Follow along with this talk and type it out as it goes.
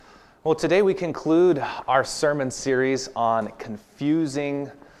Well, today we conclude our sermon series on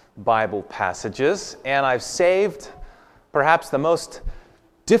confusing Bible passages, and I've saved perhaps the most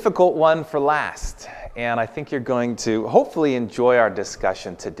difficult one for last, and I think you're going to hopefully enjoy our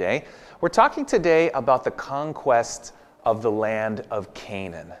discussion today. We're talking today about the conquest of the land of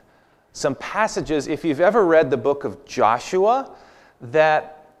Canaan. Some passages, if you've ever read the book of Joshua,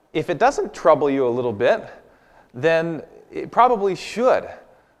 that if it doesn't trouble you a little bit, then it probably should.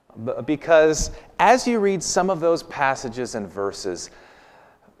 Because as you read some of those passages and verses,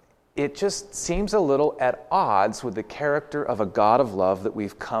 it just seems a little at odds with the character of a God of love that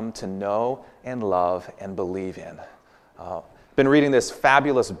we've come to know and love and believe in. Been reading this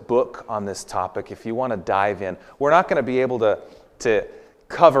fabulous book on this topic. If you want to dive in, we're not going to be able to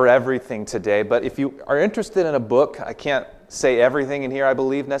cover everything today, but if you are interested in a book, I can't say everything in here, I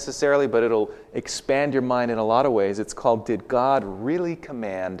believe, necessarily, but it'll expand your mind in a lot of ways. It's called Did God Really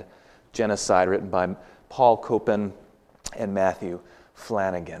Command Genocide, written by Paul Copan and Matthew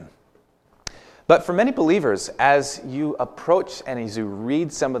Flanagan. But for many believers, as you approach and as you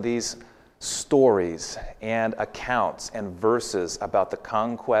read some of these stories and accounts and verses about the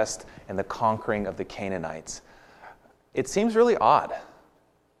conquest and the conquering of the Canaanites, it seems really odd.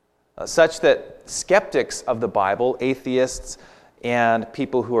 Such that skeptics of the Bible, atheists, and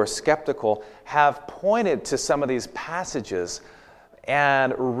people who are skeptical have pointed to some of these passages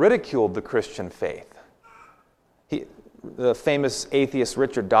and ridiculed the Christian faith. The famous atheist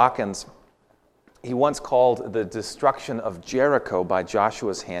Richard Dawkins, he once called the destruction of Jericho by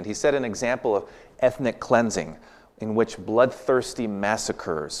Joshua's hand, he said an example of ethnic cleansing in which bloodthirsty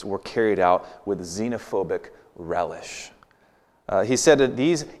massacres were carried out with xenophobic relish. He said that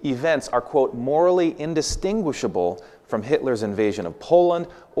these events are, quote, morally indistinguishable from Hitler's invasion of Poland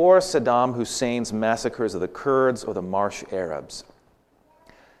or Saddam Hussein's massacres of the Kurds or the Marsh Arabs.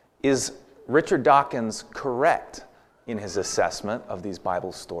 Is Richard Dawkins correct in his assessment of these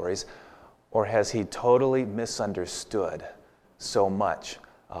Bible stories, or has he totally misunderstood so much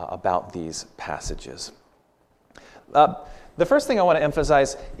about these passages? The first thing I want to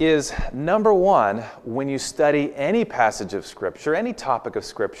emphasize is, number one, when you study any passage of Scripture, any topic of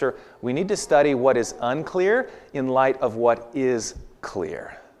Scripture, we need to study what is unclear in light of what is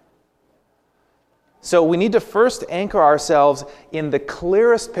clear. So we need to first anchor ourselves in the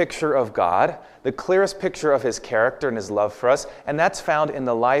clearest picture of God, the clearest picture of His character and His love for us, and that's found in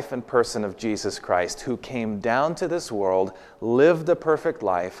the life and person of Jesus Christ, who came down to this world, lived the perfect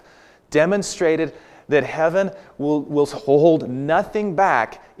life, demonstrated that heaven will hold nothing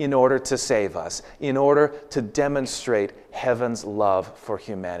back in order to save us, in order to demonstrate heaven's love for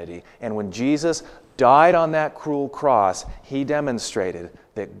humanity. And when Jesus died on that cruel cross, He demonstrated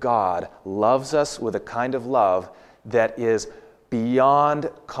that God loves us with a kind of love that is beyond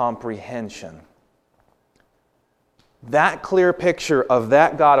comprehension. That clear picture of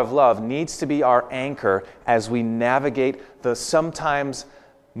that God of love needs to be our anchor as we navigate the sometimes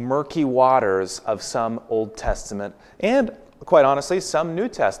murky waters of some Old Testament and, quite honestly, some New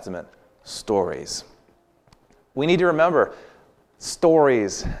Testament stories. We need to remember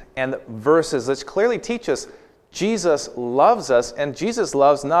stories and verses that clearly teach us Jesus loves us, and Jesus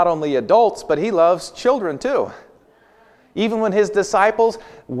loves not only adults, but He loves children too. Even when His disciples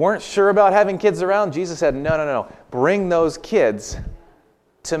weren't sure about having kids around, Jesus said, no, bring those kids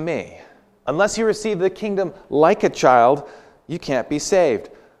to me. Unless you receive the kingdom like a child, you can't be saved.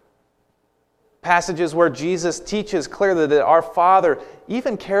 Passages where Jesus teaches clearly that our Father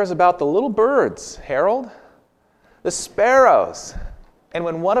even cares about the little birds, Harold, the sparrows. And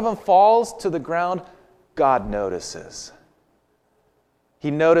when one of them falls to the ground, God notices.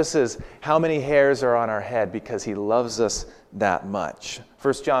 He notices how many hairs are on our head because He loves us that much.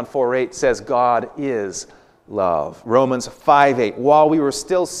 1 John 4:8 says God is love. Romans 5:8, while we were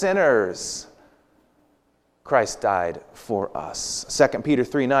still sinners, Christ died for us. 2 Peter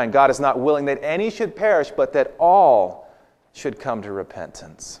 3:9, God is not willing that any should perish, but that all should come to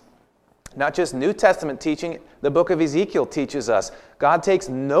repentance. Not just New Testament teaching, the book of Ezekiel teaches us God takes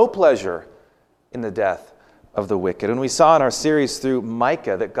no pleasure in the death of the wicked. And we saw in our series through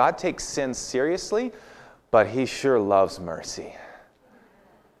Micah that God takes sin seriously, but He sure loves mercy.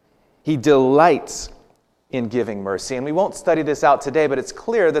 He delights in giving mercy. And we won't study this out today, but it's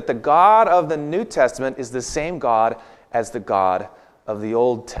clear that the God of the New Testament is the same God as the God of the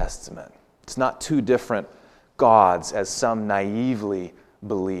Old Testament. It's not two different gods, as some naively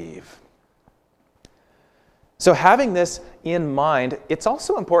believe. So having this in mind, it's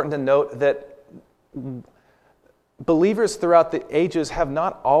also important to note that believers throughout the ages have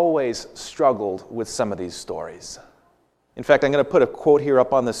not always struggled with some of these stories. In fact, I'm going to put a quote here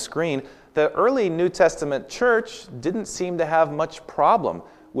up on the screen. The early New Testament church didn't seem to have much problem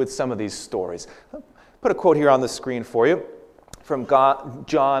with some of these stories. I'll put a quote here on the screen for you from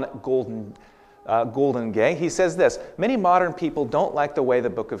John Goldingay. He says this: "Many modern people don't like the way the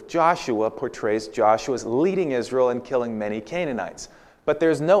book of Joshua portrays Joshua's leading Israel and killing many Canaanites. But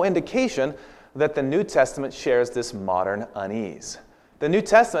there's no indication that the New Testament shares this modern unease. The New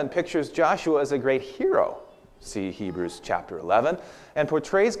Testament pictures Joshua as a great hero, see Hebrews chapter 11, and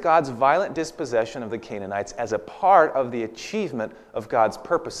portrays God's violent dispossession of the Canaanites as a part of the achievement of God's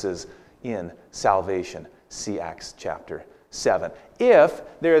purposes in salvation, see Acts chapter 7. If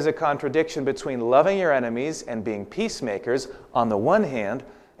there is a contradiction between loving your enemies and being peacemakers on the one hand,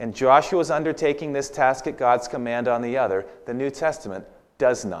 and Joshua's undertaking this task at God's command on the other, the New Testament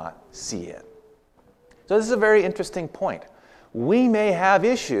does not see it." So this is a very interesting point. We may have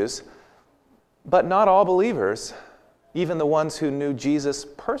issues, but not all believers, even the ones who knew Jesus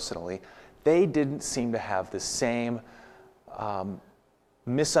personally, they didn't seem to have the same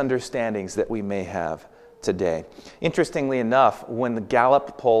misunderstandings that we may have today. Interestingly enough, when the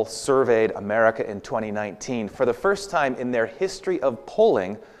Gallup poll surveyed America in 2019, for the first time in their history of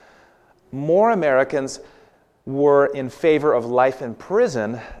polling, more Americans were in favor of life in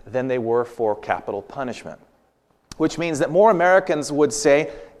prison than they were for capital punishment. Which means that more Americans would say,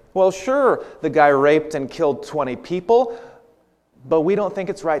 well, sure, the guy raped and killed 20 people, but we don't think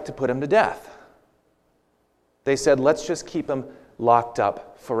it's right to put him to death. They said, let's just keep him locked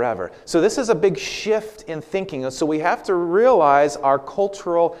up forever. So this is a big shift in thinking. So we have to realize our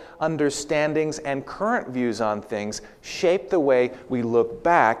cultural understandings and current views on things shape the way we look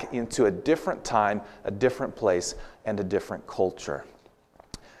back into a different time, a different place, and a different culture.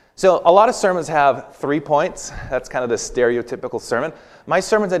 So a lot of sermons have 3 points. That's kind of the stereotypical sermon. My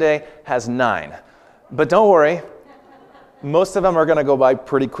sermon today has 9. But don't worry, most of them are going to go by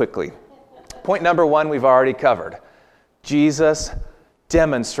pretty quickly. Point number 1 we've already covered. Jesus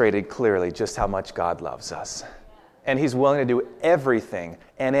demonstrated clearly just how much God loves us. And he's willing to do everything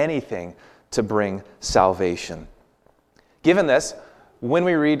and anything to bring salvation. Given this, when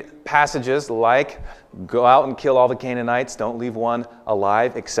we read passages like, go out and kill all the Canaanites, don't leave one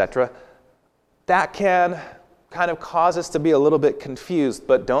alive, etc., that can kind of cause us to be a little bit confused.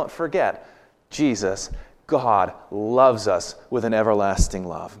 But don't forget, Jesus, God, loves us with an everlasting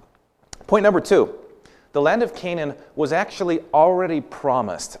love. Point number 2. The land of Canaan was actually already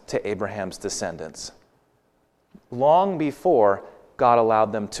promised to Abraham's descendants long before God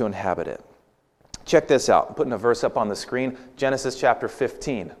allowed them to inhabit it. Check this out. I'm putting a verse up on the screen, Genesis chapter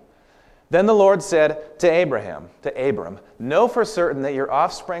 15. Then the Lord said to Abram, know for certain that your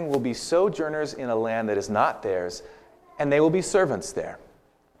offspring will be sojourners in a land that is not theirs, and they will be servants there.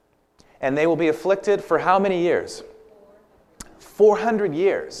 And they will be afflicted for how many years? 400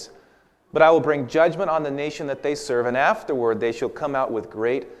 years. But I will bring judgment on the nation that they serve, and afterward they shall come out with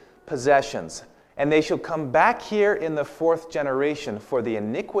great possessions. And they shall come back here in the 4th generation, for the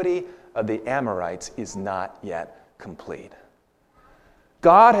iniquity of the Amorites is not yet complete.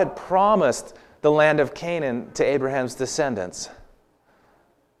 God had promised the land of Canaan to Abraham's descendants,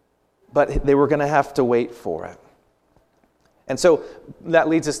 but they were going to have to wait for it. And so that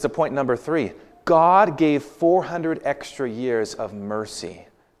leads us to point number 3. God gave 400 extra years of mercy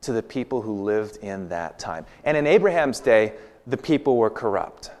to the people who lived in that time. And in Abraham's day, the people were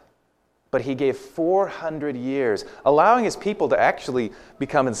corrupt. But he gave 400 years, allowing his people to actually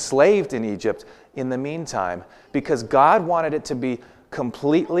become enslaved in Egypt in the meantime, because God wanted it to be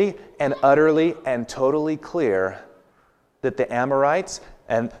completely and utterly and totally clear that the Amorites,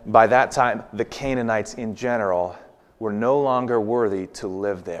 and by that time the Canaanites in general, were no longer worthy to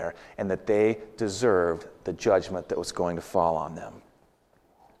live there, and that they deserved the judgment that was going to fall on them.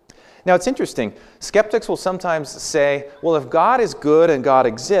 Now, it's interesting. Skeptics will sometimes say, well, if God is good and God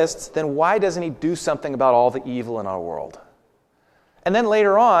exists, then why doesn't he do something about all the evil in our world? And then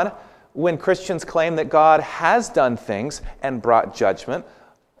later on, when Christians claim that God has done things and brought judgment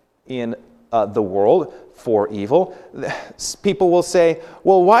in the world for evil, people will say,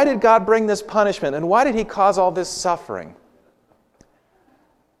 well, why did God bring this punishment? And why did he cause all this suffering?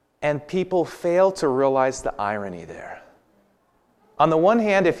 And people fail to realize the irony there. On the one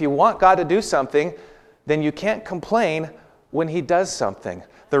hand, if you want God to do something, then you can't complain when he does something.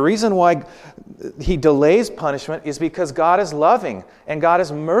 The reason why he delays punishment is because God is loving and God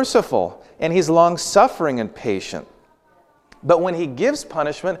is merciful and he's long-suffering and patient. But when he gives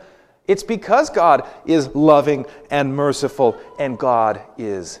punishment, it's because God is loving and merciful and God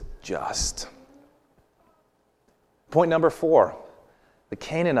is just. Point number 4. The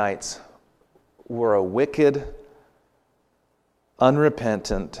Canaanites were a wicked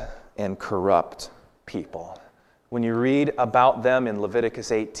unrepentant, and corrupt people. When you read about them in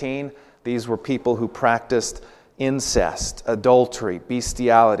Leviticus 18, these were people who practiced incest, adultery,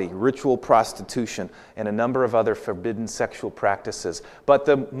 bestiality, ritual prostitution, and a number of other forbidden sexual practices. But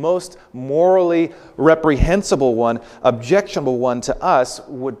the most morally reprehensible one, objectionable one to us,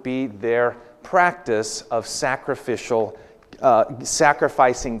 would be their practice of sacrificing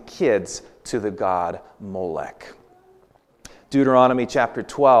kids to the god Molech. Deuteronomy chapter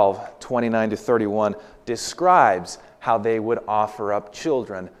 12, 29 to 31, describes how they would offer up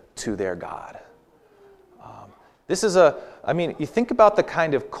children to their god. You think about the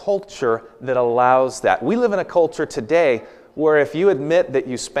kind of culture that allows that. We live in a culture today where if you admit that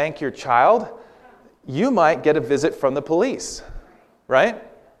you spank your child, you might get a visit from the police, right?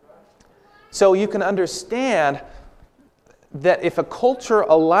 So you can understand that if a culture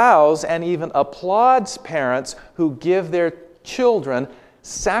allows and even applauds parents who give their children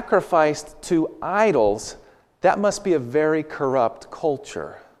sacrificed to idols, that must be a very corrupt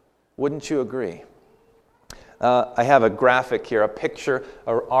culture. Wouldn't you agree? I have a graphic here, a picture,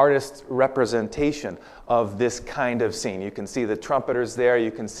 an artist's representation of this kind of scene. You can see the trumpeters there. You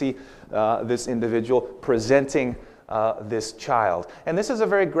can see this individual presenting this child. And this is a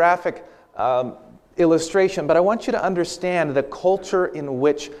very graphic illustration, but I want you to understand the culture in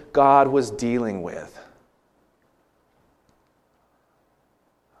which God was dealing with.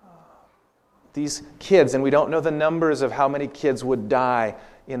 These kids, and we don't know the numbers of how many kids would die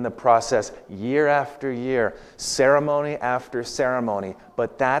in the process, year after year, ceremony after ceremony.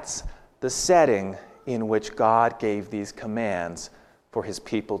 But that's the setting in which God gave these commands for his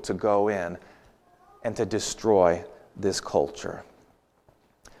people to go in and to destroy this culture.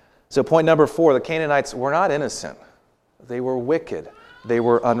 So point number 4, the Canaanites were not innocent. They were wicked. They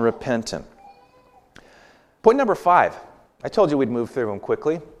were unrepentant. Point number 5, I told you we'd move through them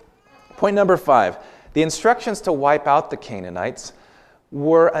quickly. Point number 5, the instructions to wipe out the Canaanites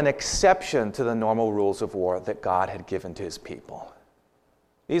were an exception to the normal rules of war that God had given to his people.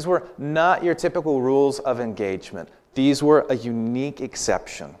 These were not your typical rules of engagement. These were a unique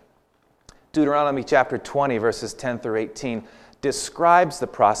exception. Deuteronomy chapter 20, verses 10 through 18, describes the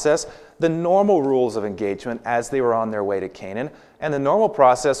process, the normal rules of engagement as they were on their way to Canaan. And the normal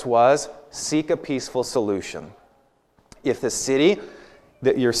process was seek a peaceful solution. If the city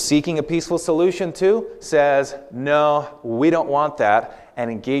that you're seeking a peaceful solution to says, no, we don't want that,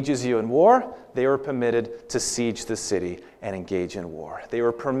 and engages you in war, they were permitted to siege the city and engage in war. They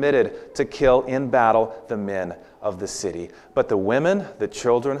were permitted to kill in battle the men of the city. But the women, the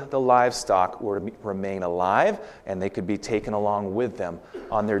children, the livestock were to remain alive, and they could be taken along with them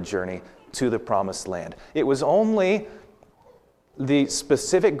on their journey to the promised land. It was only the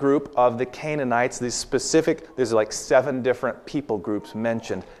specific group of the Canaanites, there's like 7 different people groups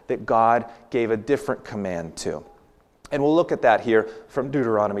mentioned that God gave a different command to. And we'll look at that here from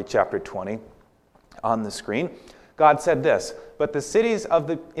Deuteronomy chapter 20 on the screen. God said this, but in the cities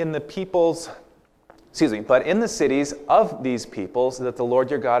of these peoples that the Lord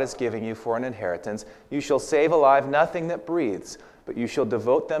your God is giving you for an inheritance, you shall save alive nothing that breathes, but you shall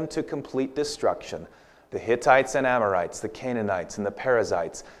devote them to complete destruction. The Hittites and Amorites, the Canaanites and the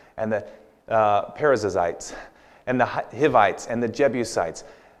Perizzites, and the Perizzites, and the Hivites and the Jebusites,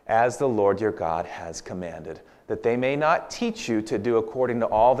 as the Lord your God has commanded, that they may not teach you to do according to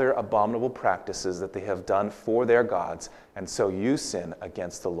all their abominable practices that they have done for their gods, and so you sin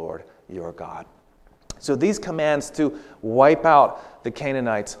against the Lord your God. So these commands to wipe out the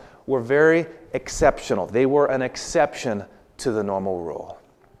Canaanites were very exceptional. They were an exception to the normal rule.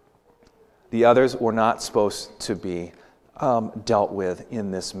 The others were not supposed to be dealt with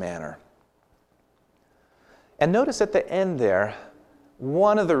in this manner. And notice at the end there,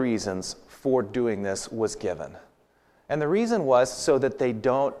 one of the reasons for doing this was given. And the reason was so that they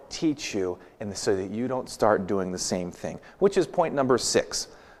don't teach you and so that you don't start doing the same thing, which is point number 6.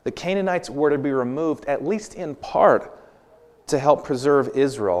 The Canaanites were to be removed, at least in part, to help preserve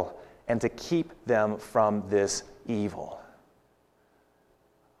Israel and to keep them from this evil.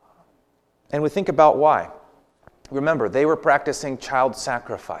 And we think about why. Remember, they were practicing child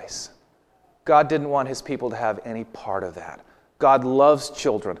sacrifice. God didn't want his people to have any part of that. God loves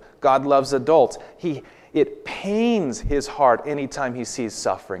children. God loves adults. It pains his heart anytime he sees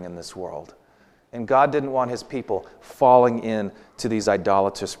suffering in this world. And God didn't want his people falling into these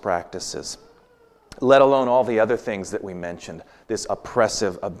idolatrous practices, let alone all the other things that we mentioned, this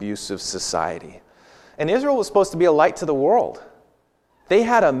oppressive, abusive society. And Israel was supposed to be a light to the world. They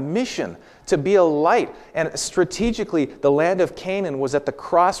had a mission to be a light. And strategically, the land of Canaan was at the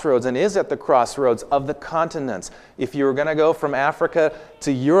crossroads and is at the crossroads of the continents. If you were going to go from Africa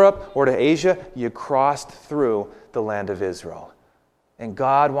to Europe or to Asia, you crossed through the land of Israel. And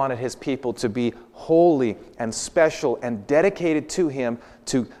God wanted his people to be holy and special and dedicated to him,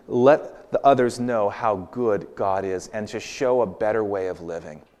 to let the others know how good God is and to show a better way of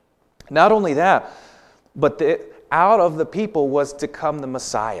living. Not only that, but out of the people was to come the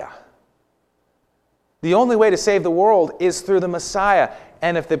Messiah. The only way to save the world is through the Messiah.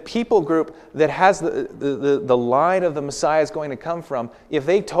 And if the people group that has the line of the Messiah is going to come from, if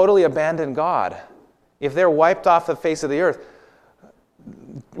they totally abandon God, if they're wiped off the face of the earth,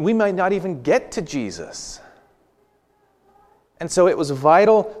 we might not even get to Jesus. And so it was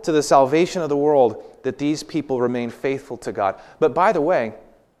vital to the salvation of the world that these people remain faithful to God. But by the way,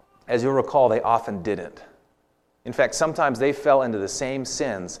 as you'll recall, they often didn't. In fact, sometimes they fell into the same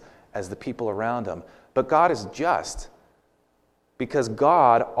sins as the people around them. But God is just, because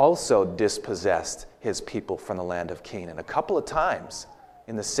God also dispossessed his people from the land of Canaan a couple of times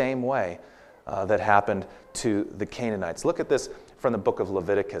in the same way that happened to the Canaanites. Look at this from the book of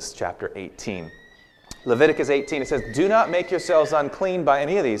Leviticus, chapter 18. Leviticus 18, it says, "Do not make yourselves unclean by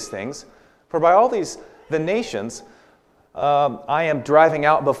any of these things, for by all these the nations I am driving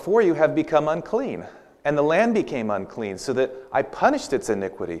out before you have become unclean. And the land became unclean, so that I punished its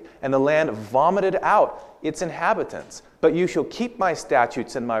iniquity, and the land vomited out its inhabitants. But you shall keep my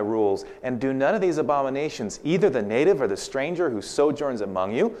statutes and my rules, and do none of these abominations, either the native or the stranger who sojourns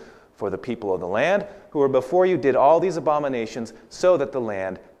among you, for the people of the land who were before you did all these abominations, so that the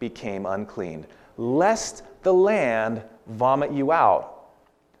land became unclean. Lest the land vomit you out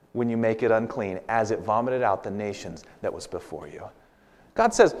when you make it unclean, as it vomited out the nations that was before you."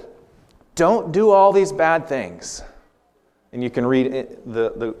 God says, don't do all these bad things. And you can read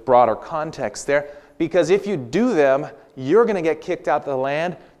the broader context there, because if you do them, you're going to get kicked out of the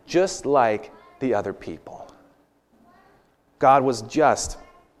land just like the other people. God was just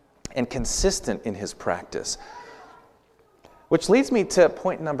and consistent in his practice. Which leads me to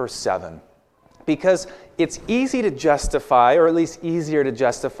point number 7. Because it's easy to justify, or at least easier to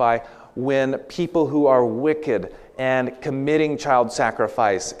justify, when people who are wicked and committing child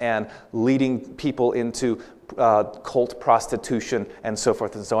sacrifice and leading people into cult prostitution and so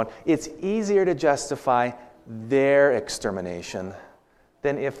forth and so on, it's easier to justify their extermination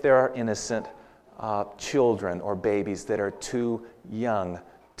than if there are innocent children or babies that are too young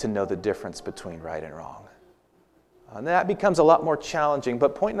to know the difference between right and wrong. And that becomes a lot more challenging.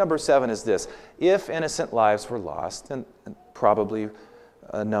 But point number 7 is this. If innocent lives were lost, and probably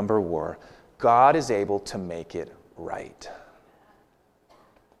a number were, God is able to make it right.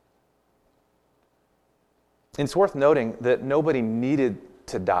 It's worth noting that nobody needed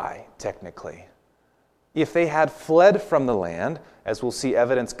to die, technically. If they had fled from the land, as we'll see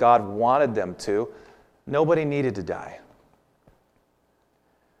evidence God wanted them to, nobody needed to die.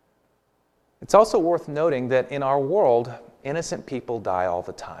 It's also worth noting that in our world, innocent people die all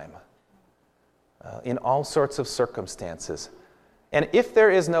the time, in all sorts of circumstances. And if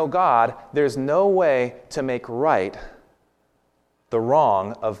there is no God, there's no way to make right the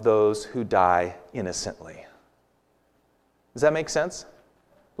wrong of those who die innocently. Does that make sense?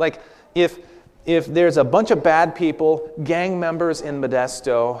 Like, if there's a bunch of bad people, gang members in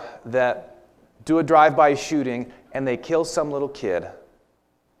Modesto, that do a drive-by shooting and they kill some little kid,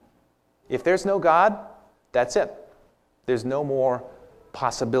 if there's no God, that's it. There's no more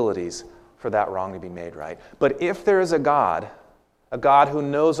possibilities for that wrong to be made right. But if there is a God who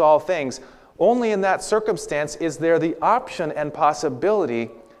knows all things, only in that circumstance is there the option and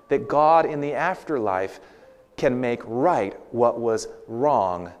possibility that God in the afterlife can make right what was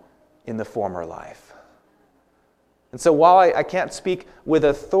wrong in the former life. And so while I can't speak with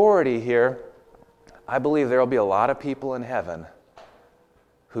authority here, I believe there will be a lot of people in heaven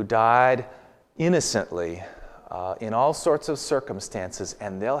who died innocently in all sorts of circumstances,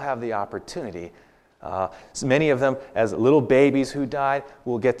 and they'll have the opportunity. So many of them, as little babies who died,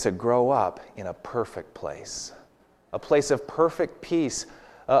 will get to grow up in a perfect place, a place of perfect peace,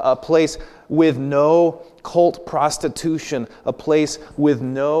 a place with no cult prostitution, a place with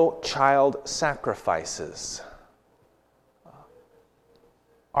no child sacrifices.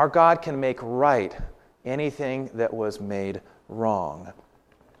 Our God can make right anything that was made wrong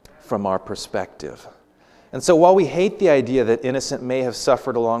from our perspective. And so while we hate the idea that innocent may have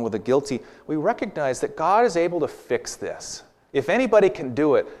suffered along with the guilty, we recognize that God is able to fix this. If anybody can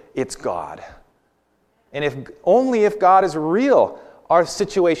do it, it's God. And only if God is real are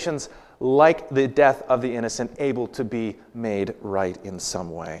situations like the death of the innocent, able to be made right in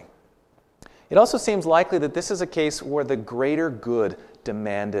some way. It also seems likely that this is a case where the greater good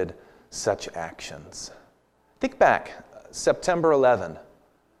demanded such actions. Think back, September 11,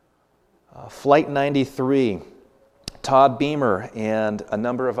 Flight 93, Todd Beamer and a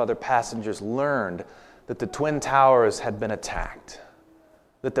number of other passengers learned that the Twin Towers had been attacked,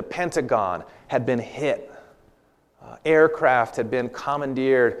 that the Pentagon had been hit, aircraft had been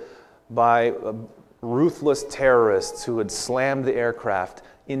commandeered by ruthless terrorists who had slammed the aircraft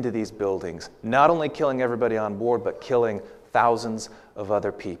into these buildings, not only killing everybody on board, but killing thousands of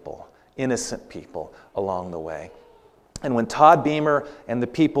other people, innocent people along the way. And when Todd Beamer and the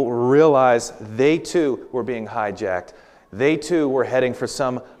people realized they too were being hijacked, they too were heading for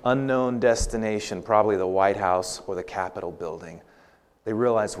some unknown destination, probably the White House or the Capitol building, they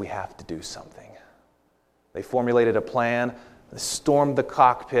realized we have to do something. They formulated a plan, stormed the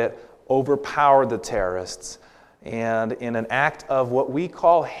cockpit, overpowered the terrorists, and in an act of what we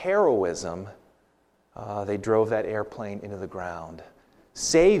call heroism, they drove that airplane into the ground,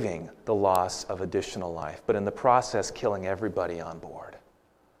 saving the loss of additional life, but in the process killing everybody on board.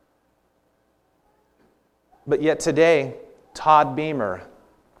 But yet today, Todd Beamer,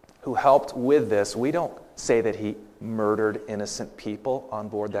 who helped with this, we don't say that he murdered innocent people on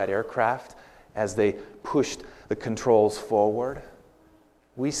board that aircraft as they pushed the controls forward.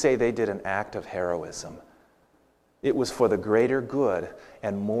 We say they did an act of heroism. It was for the greater good,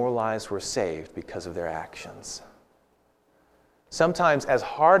 and more lives were saved because of their actions. Sometimes, as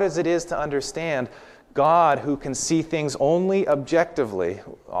hard as it is to understand, God, who can see things only objectively,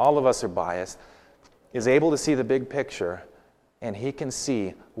 all of us are biased, is able to see the big picture, and he can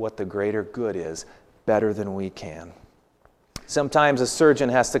see what the greater good is better than we can. Sometimes a surgeon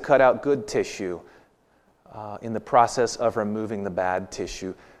has to cut out good tissue in the process of removing the bad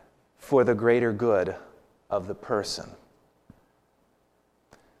tissue for the greater good of the person.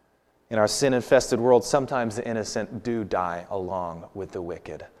 In our sin-infested world, sometimes the innocent do die along with the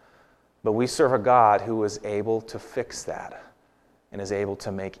wicked. But we serve a God who is able to fix that and is able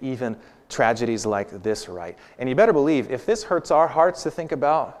to make even tragedies like this right. And you better believe, if this hurts our hearts to think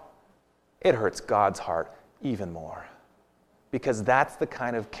about, it hurts God's heart even more. Because that's the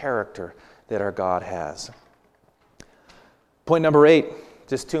kind of character that our God has. Point number 8,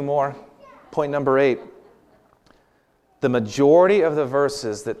 just 2 more. Point number 8. The majority of the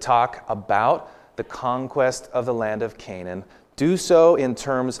verses that talk about the conquest of the land of Canaan do so in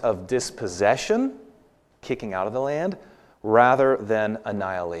terms of dispossession, kicking out of the land, rather than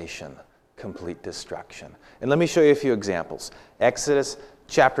annihilation, complete destruction. And let me show you a few examples. Exodus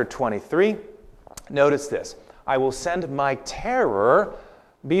chapter 23. Notice this. I will send my terror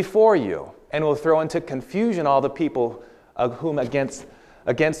before you, and will throw into confusion all the people against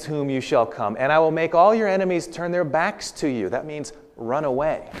whom you shall come. And I will make all your enemies turn their backs to you. That means run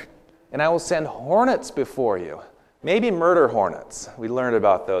away. And I will send hornets before you. Maybe murder hornets. We learned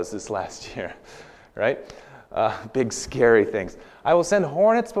about those this last year, right? Big scary things. I will send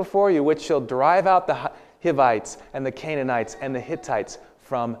hornets before you, which shall drive out the Hivites and the Canaanites and the Hittites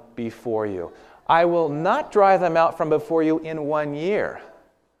from before you. I will not drive them out from before you in 1 year.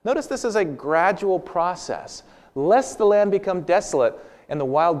 Notice this is a gradual process. Lest the land become desolate and the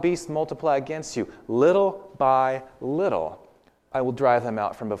wild beasts multiply against you, little by little, I will drive them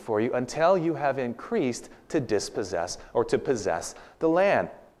out from before you until you have increased to dispossess or to possess the land.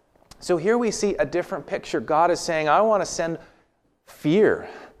 So here we see a different picture. God is saying, I want to send fear.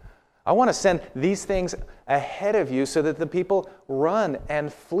 I want to send these things ahead of you so that the people run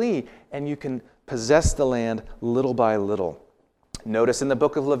and flee and you can possess the land little by little. Notice in the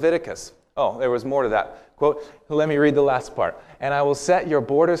book of Leviticus, there was more to that. Quote, let me read the last part. And I will set your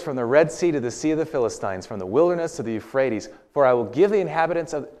borders from the Red Sea to the Sea of the Philistines, from the wilderness to the Euphrates, for I will give the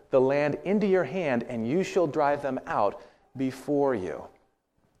inhabitants of the land into your hand, and you shall drive them out before you.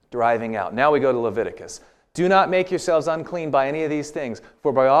 Driving out. Now we go to Leviticus. Do not make yourselves unclean by any of these things,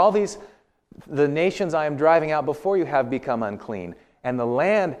 for by all these the nations I am driving out before you have become unclean, and the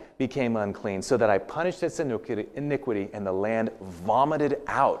land became unclean, so that I punished its iniquity, and the land vomited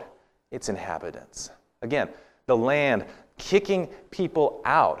out its inhabitants. Again, the land kicking people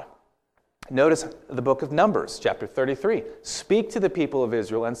out. Notice the book of Numbers, chapter 33. Speak to the people of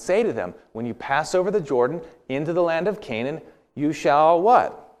Israel and say to them, when you pass over the Jordan into the land of Canaan, you shall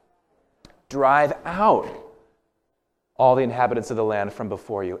what? Drive out all the inhabitants of the land from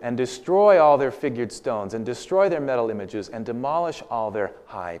before you, and destroy all their figured stones, and destroy their metal images, and demolish all their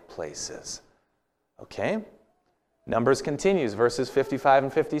high places. Okay? Numbers continues, verses 55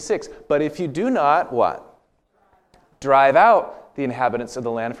 and 56. But if you do not, what? Drive out the inhabitants of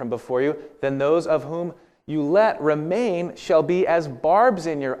the land from before you, then those of whom you let remain shall be as barbs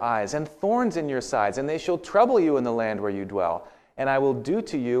in your eyes and thorns in your sides, and they shall trouble you in the land where you dwell. And I will do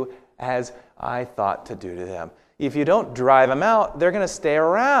to you as I thought to do to them. If you don't drive them out, they're going to stay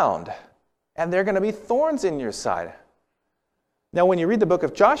around, and they're going to be thorns in your side. Now, when you read the book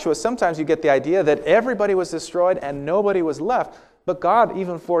of Joshua, sometimes you get the idea that everybody was destroyed and nobody was left. But God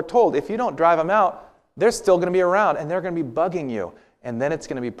even foretold, if you don't drive them out, they're still going to be around, and they're going to be bugging you. And then it's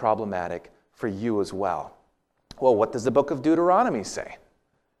going to be problematic for you as well. Well, what does the book of Deuteronomy say?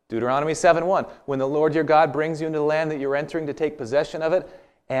 Deuteronomy 7:1, when the Lord your God brings you into the land that you're entering to take possession of it,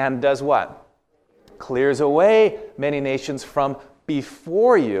 and does what? Clears away many nations from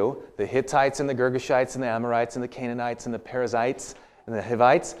before you, the Hittites and the Girgashites and the Amorites and the Canaanites and the Perizzites and the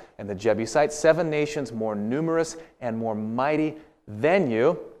Hivites and the Jebusites, 7 nations more numerous and more mighty than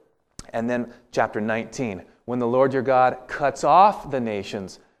you. And then chapter 19, when the Lord your God cuts off the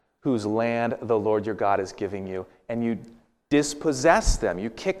nations whose land the Lord your God is giving you, and you dispossess them, you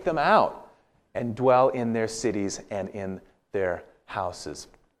kick them out, and dwell in their cities and in their houses.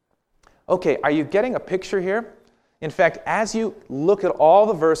 Okay, are you getting a picture here? In fact, as you look at all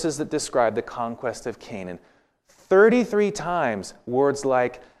the verses that describe the conquest of Canaan, 33 times words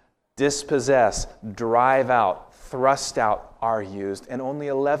like dispossess, drive out, thrust out are used, and only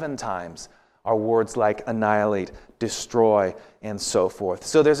 11 times are words like annihilate, destroy, and so forth.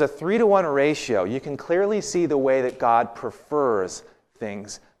 So there's a 3-to-1 ratio. You can clearly see the way that God prefers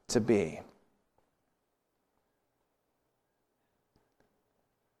things to be.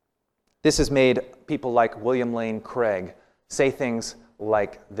 This has made people like William Lane Craig say things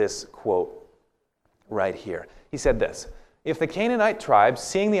like this quote right here. He said this, "If the Canaanite tribes,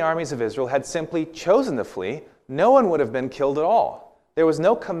 seeing the armies of Israel, had simply chosen to flee, no one would have been killed at all. There was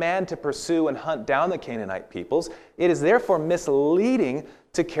no command to pursue and hunt down the Canaanite peoples. It is therefore misleading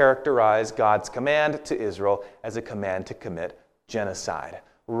to characterize God's command to Israel as a command to commit genocide.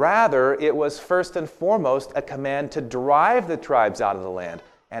 Rather, it was first and foremost a command to drive the tribes out of the land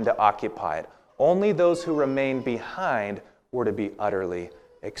and to occupy it. Only those who remained behind were to be utterly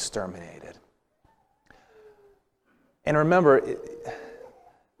exterminated." And remember,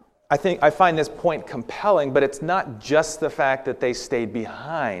 I find this point compelling, but it's not just the fact that they stayed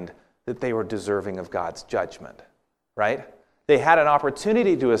behind that they were deserving of God's judgment, right? They had an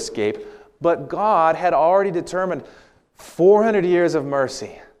opportunity to escape, but God had already determined 400 years of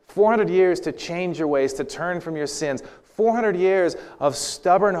mercy, 400 years to change your ways, to turn from your sins, 400 years of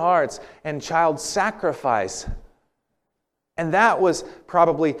stubborn hearts and child sacrifice. And that was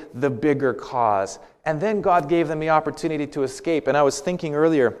probably the bigger cause. And then God gave them the opportunity to escape. And I was thinking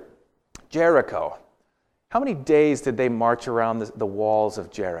earlier, Jericho. How many days did they march around the walls of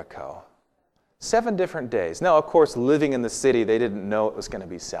Jericho? 7 different days. Now, of course, living in the city, they didn't know it was going to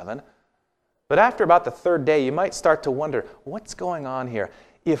be 7. But after about the 3rd day, you might start to wonder, what's going on here?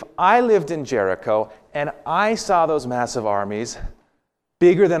 If I lived in Jericho and I saw those massive armies,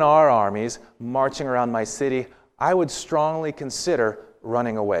 bigger than our armies, marching around my city, I would strongly consider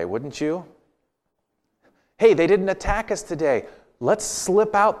running away, wouldn't you? Hey, they didn't attack us today. Let's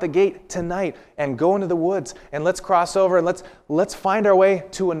slip out the gate tonight and go into the woods, and let's cross over, and let's find our way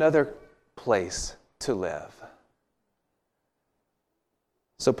to another place to live.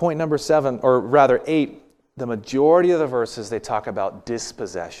 So point number 7, or rather 8, the majority of the verses, they talk about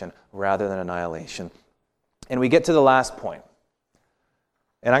dispossession rather than annihilation. And we get to the last point.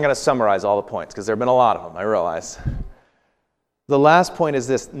 And I'm going to summarize all the points because there have been a lot of them, I realize. The last point is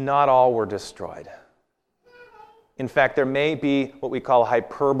this: not all were destroyed. In fact, there may be what we call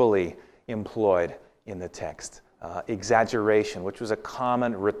hyperbole employed in the text, exaggeration, which was a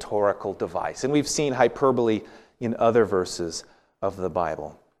common rhetorical device. And we've seen hyperbole in other verses of the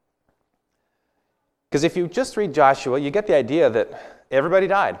Bible. Because if you just read Joshua, you get the idea that everybody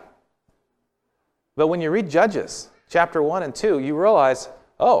died. But when you read Judges, chapter 1 and 2, you realize,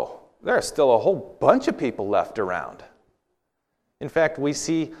 oh, there's still a whole bunch of people left around. In fact, we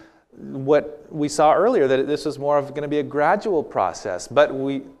see what we saw earlier, that this was more of going to be a gradual process. But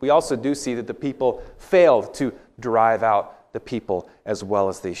we also do see that the people failed to drive out the people as well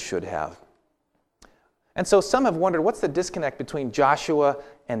as they should have. And so some have wondered, what's the disconnect between Joshua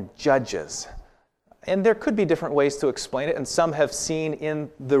and Judges? And there could be different ways to explain it, and some have seen in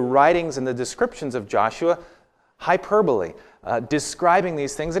the writings and the descriptions of Joshua hyperbole, describing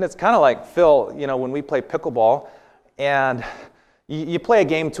these things. And it's kind of like, Phil, when we play pickleball, and you play a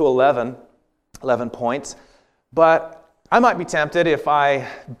game to 11 points, but I might be tempted if I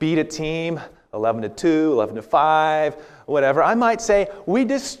beat a team 11-2, 11-5, whatever. I might say, we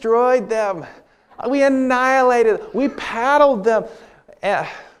destroyed them. We annihilated, we paddled them.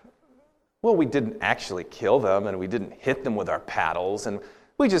 Well, we didn't actually kill them, and we didn't hit them with our paddles, and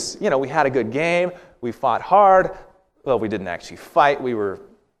we just, we had a good game, we fought hard. Well, we didn't actually fight, we were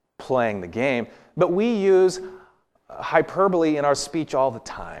playing the game, but we use hyperbole in our speech all the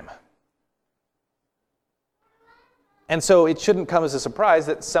time. And so it shouldn't come as a surprise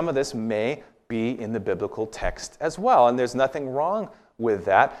that some of this may be in the biblical text as well, and there's nothing wrong with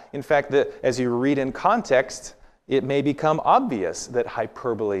that. In fact, as you read in context, it may become obvious that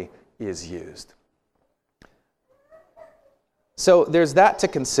hyperbole is used. So there's that to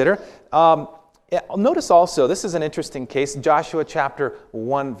consider. Notice also, this is an interesting case, Joshua chapter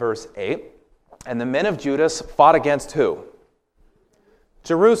 1, verse 8. And the men of Judah fought against who?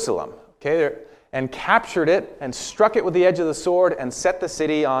 Jerusalem. Okay, and captured it and struck it with the edge of the sword and set the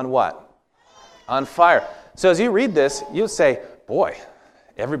city on what? On fire. So as you read this, you'll say, boy,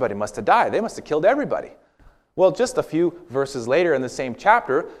 everybody must have died. They must have killed everybody. Well, just a few verses later in the same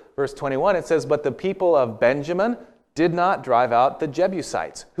chapter, verse 21, it says, but the people of Benjamin did not drive out the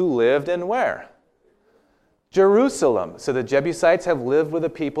Jebusites, who lived in where? Jerusalem. So the Jebusites have lived with the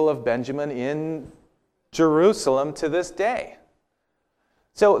people of Benjamin in Jerusalem to this day.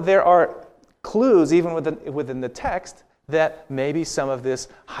 So there are clues, even within the text, that maybe some of this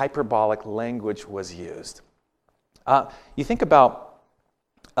hyperbolic language was used. You think about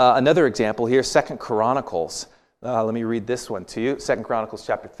another example here, 2 Chronicles. Let me read this one to you, 2 Chronicles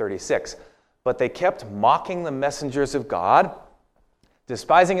chapter 36. But they kept mocking the messengers of God,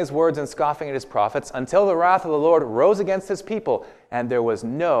 despising his words and scoffing at his prophets, until the wrath of the Lord rose against his people, and there was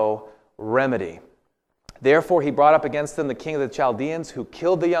no remedy. Therefore he brought up against them the king of the Chaldeans, who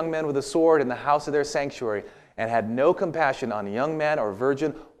killed the young men with a sword in the house of their sanctuary, and had no compassion on young man or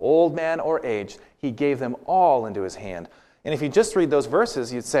virgin, old man or aged. He gave them all into his hand. And if you just read those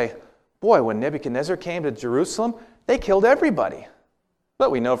verses, you'd say, boy, when Nebuchadnezzar came to Jerusalem, they killed everybody. But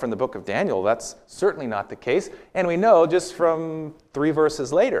we know from the book of Daniel that's certainly not the case. And we know just from 3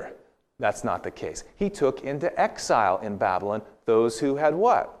 verses later, that's not the case. He took into exile in Babylon those who had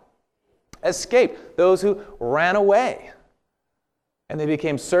what? Escaped. Those who ran away. And they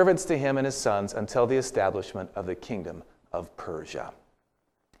became servants to him and his sons until the establishment of the kingdom of Persia.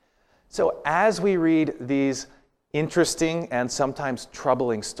 So as we read these interesting and sometimes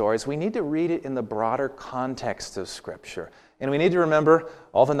troubling stories, we need to read it in the broader context of Scripture. And we need to remember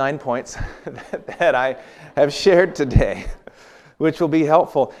all the 9 points that I have shared today, which will be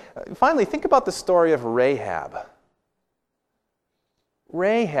helpful. Finally, think about the story of Rahab.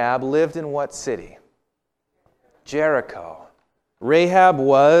 Rahab lived in what city? Jericho. Rahab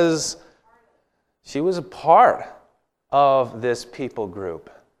was a part of this people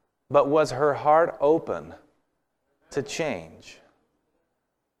group, but was her heart open to change?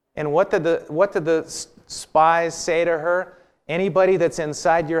 And what did the spies say to her? Anybody that's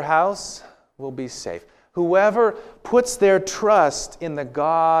inside your house will be safe. Whoever puts their trust in the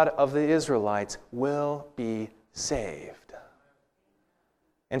God of the Israelites will be saved.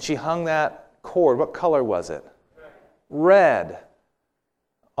 And she hung that cord. What color was it? Red.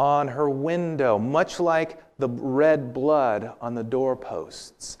 On her window, much like the red blood on the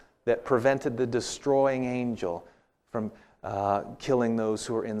doorposts that prevented the destroying angel from killing those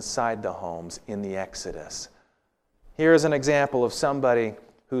who were inside the homes in the Exodus. Here's an example of somebody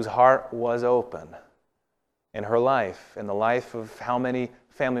whose heart was open in her life, and the life of how many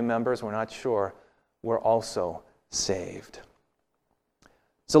family members, we're not sure, were also saved.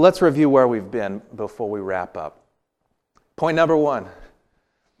 So let's review where we've been before we wrap up. Point number 1.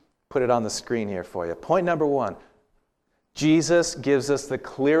 Put it on the screen here for you. Point number 1. Jesus gives us the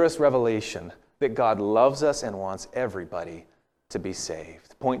clearest revelation that God loves us and wants everybody to be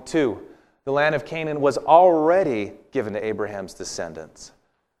saved. Point 2. The land of Canaan was already given to Abraham's descendants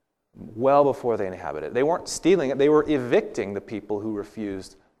well before they inhabited it. They weren't stealing it. They were evicting the people who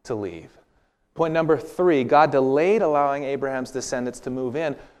refused to leave. Point number 3. God delayed allowing Abraham's descendants to move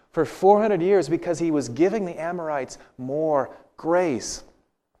in for 400 years because he was giving the Amorites more grace.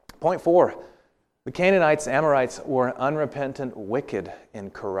 Point 4. The Canaanites, Amorites were unrepentant, wicked,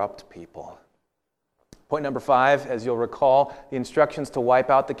 and corrupt people. Point number 5, as you'll recall, the instructions to wipe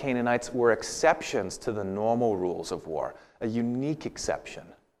out the Canaanites were exceptions to the normal rules of war, a unique exception.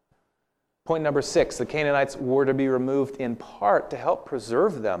 Point number 6, the Canaanites were to be removed in part to help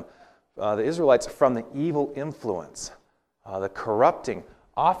preserve them, the Israelites, from the evil influence, the corrupting,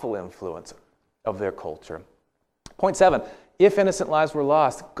 awful influence of their culture. Point 7, if innocent lives were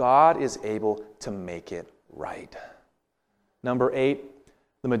lost, God is able to make it right. Number 8,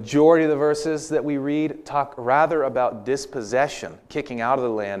 the majority of the verses that we read talk rather about dispossession, kicking out of the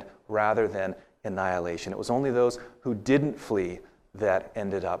land, rather than annihilation. It was only those who didn't flee that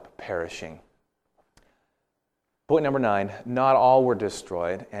ended up perishing. Point number 9, not all were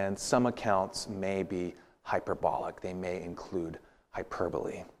destroyed, and some accounts may be hyperbolic. They may include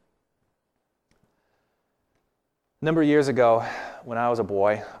hyperbole. A number of years ago, when I was a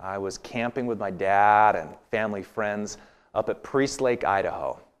boy, I was camping with my dad and family friends up at Priest Lake,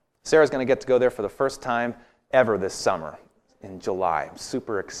 Idaho. Sarah's going to get to go there for the first time ever this summer in July. I'm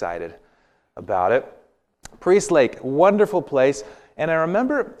super excited about it. Priest Lake, wonderful place. And I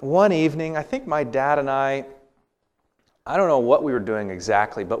remember one evening, I think my dad and I don't know what we were doing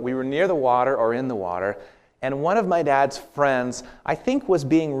exactly, but we were near the water or in the water. And one of my dad's friends, I think, was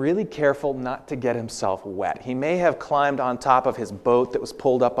being really careful not to get himself wet. He may have climbed on top of his boat that was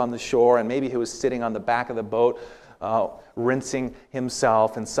pulled up on the shore, and maybe he was sitting on the back of the boat, rinsing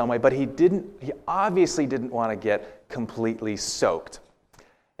himself in some way. But he obviously didn't want to get completely soaked.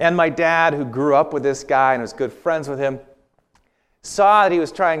 And my dad, who grew up with this guy and was good friends with him, saw that he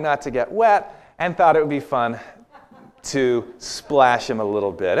was trying not to get wet and thought it would be fun to splash him a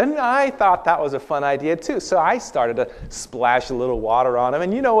little bit. And I thought that was a fun idea too. So I started to splash a little water on him.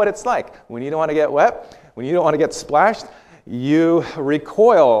 And you know what it's like. When you don't want to get wet, when you don't want to get splashed, you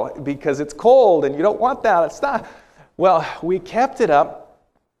recoil because it's cold and you don't want that. It's not. Well, we kept it up,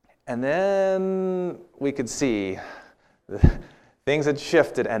 and then we could see things had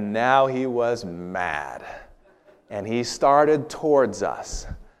shifted, and now he was mad. And he started towards us.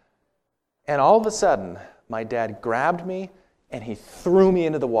 And all of a sudden, my dad grabbed me and he threw me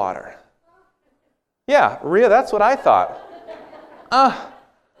into the water. Yeah, Rhea, that's what I thought.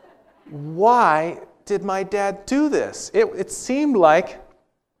 Why did my dad do this? It seemed like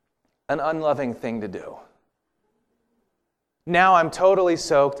an unloving thing to do. Now I'm totally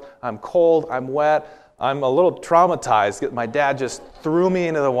soaked, I'm cold, I'm wet, I'm a little traumatized that my dad just threw me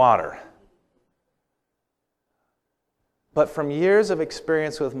into the water. But from years of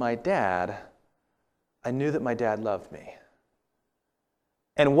experience with my dad, I knew that my dad loved me.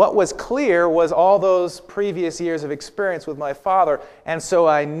 And what was clear was all those previous years of experience with my father. And so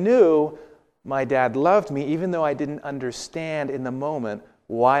I knew my dad loved me, even though I didn't understand in the moment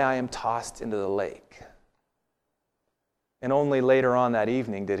why I am tossed into the lake. And only later on that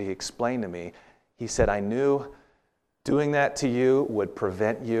evening did he explain to me. He said, I knew doing that to you would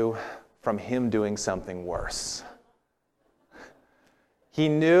prevent you from him doing something worse. He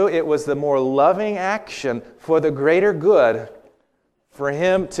knew it was the more loving action for the greater good for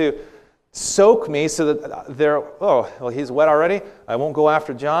him to soak me so that he's wet already. I won't go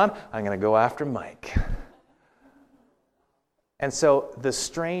after John. I'm going to go after Mike. And so the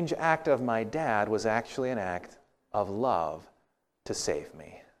strange act of my dad was actually an act of love to save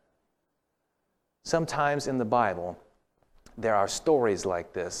me. Sometimes in the Bible, there are stories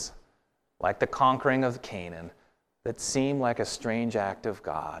like this, like the conquering of Canaan, that seem like a strange act of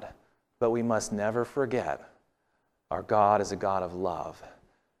God, but we must never forget our God is a God of love,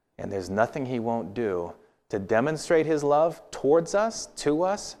 and there's nothing he won't do to demonstrate his love towards us, to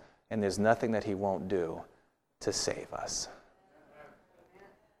us, and there's nothing that he won't do to save us.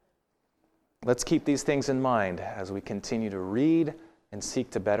 Let's keep these things in mind as we continue to read and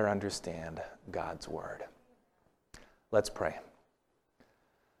seek to better understand God's Word. Let's pray.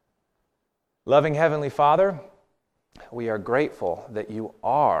 Loving Heavenly Father, we are grateful that you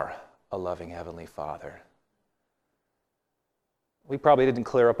are a loving Heavenly Father. We probably didn't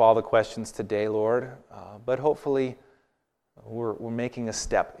clear up all the questions today, Lord, but hopefully we're making a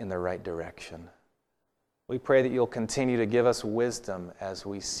step in the right direction. We pray that you'll continue to give us wisdom as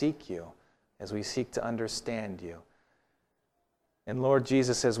we seek you, as we seek to understand you. And Lord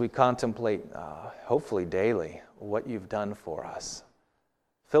Jesus, as we contemplate, hopefully daily, what you've done for us,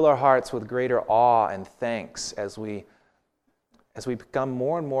 fill our hearts with greater awe and thanks as we become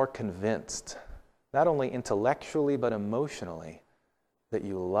more and more convinced, not only intellectually but emotionally, that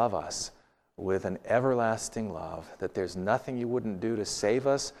you love us with an everlasting love, that there's nothing you wouldn't do to save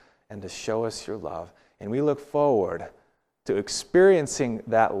us and to show us your love. And we look forward to experiencing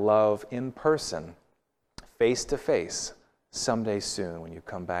that love in person, face to face, someday soon when you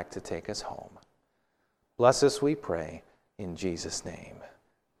come back to take us home. Bless us, we pray, in Jesus' name.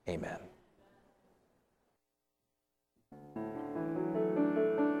 Amen.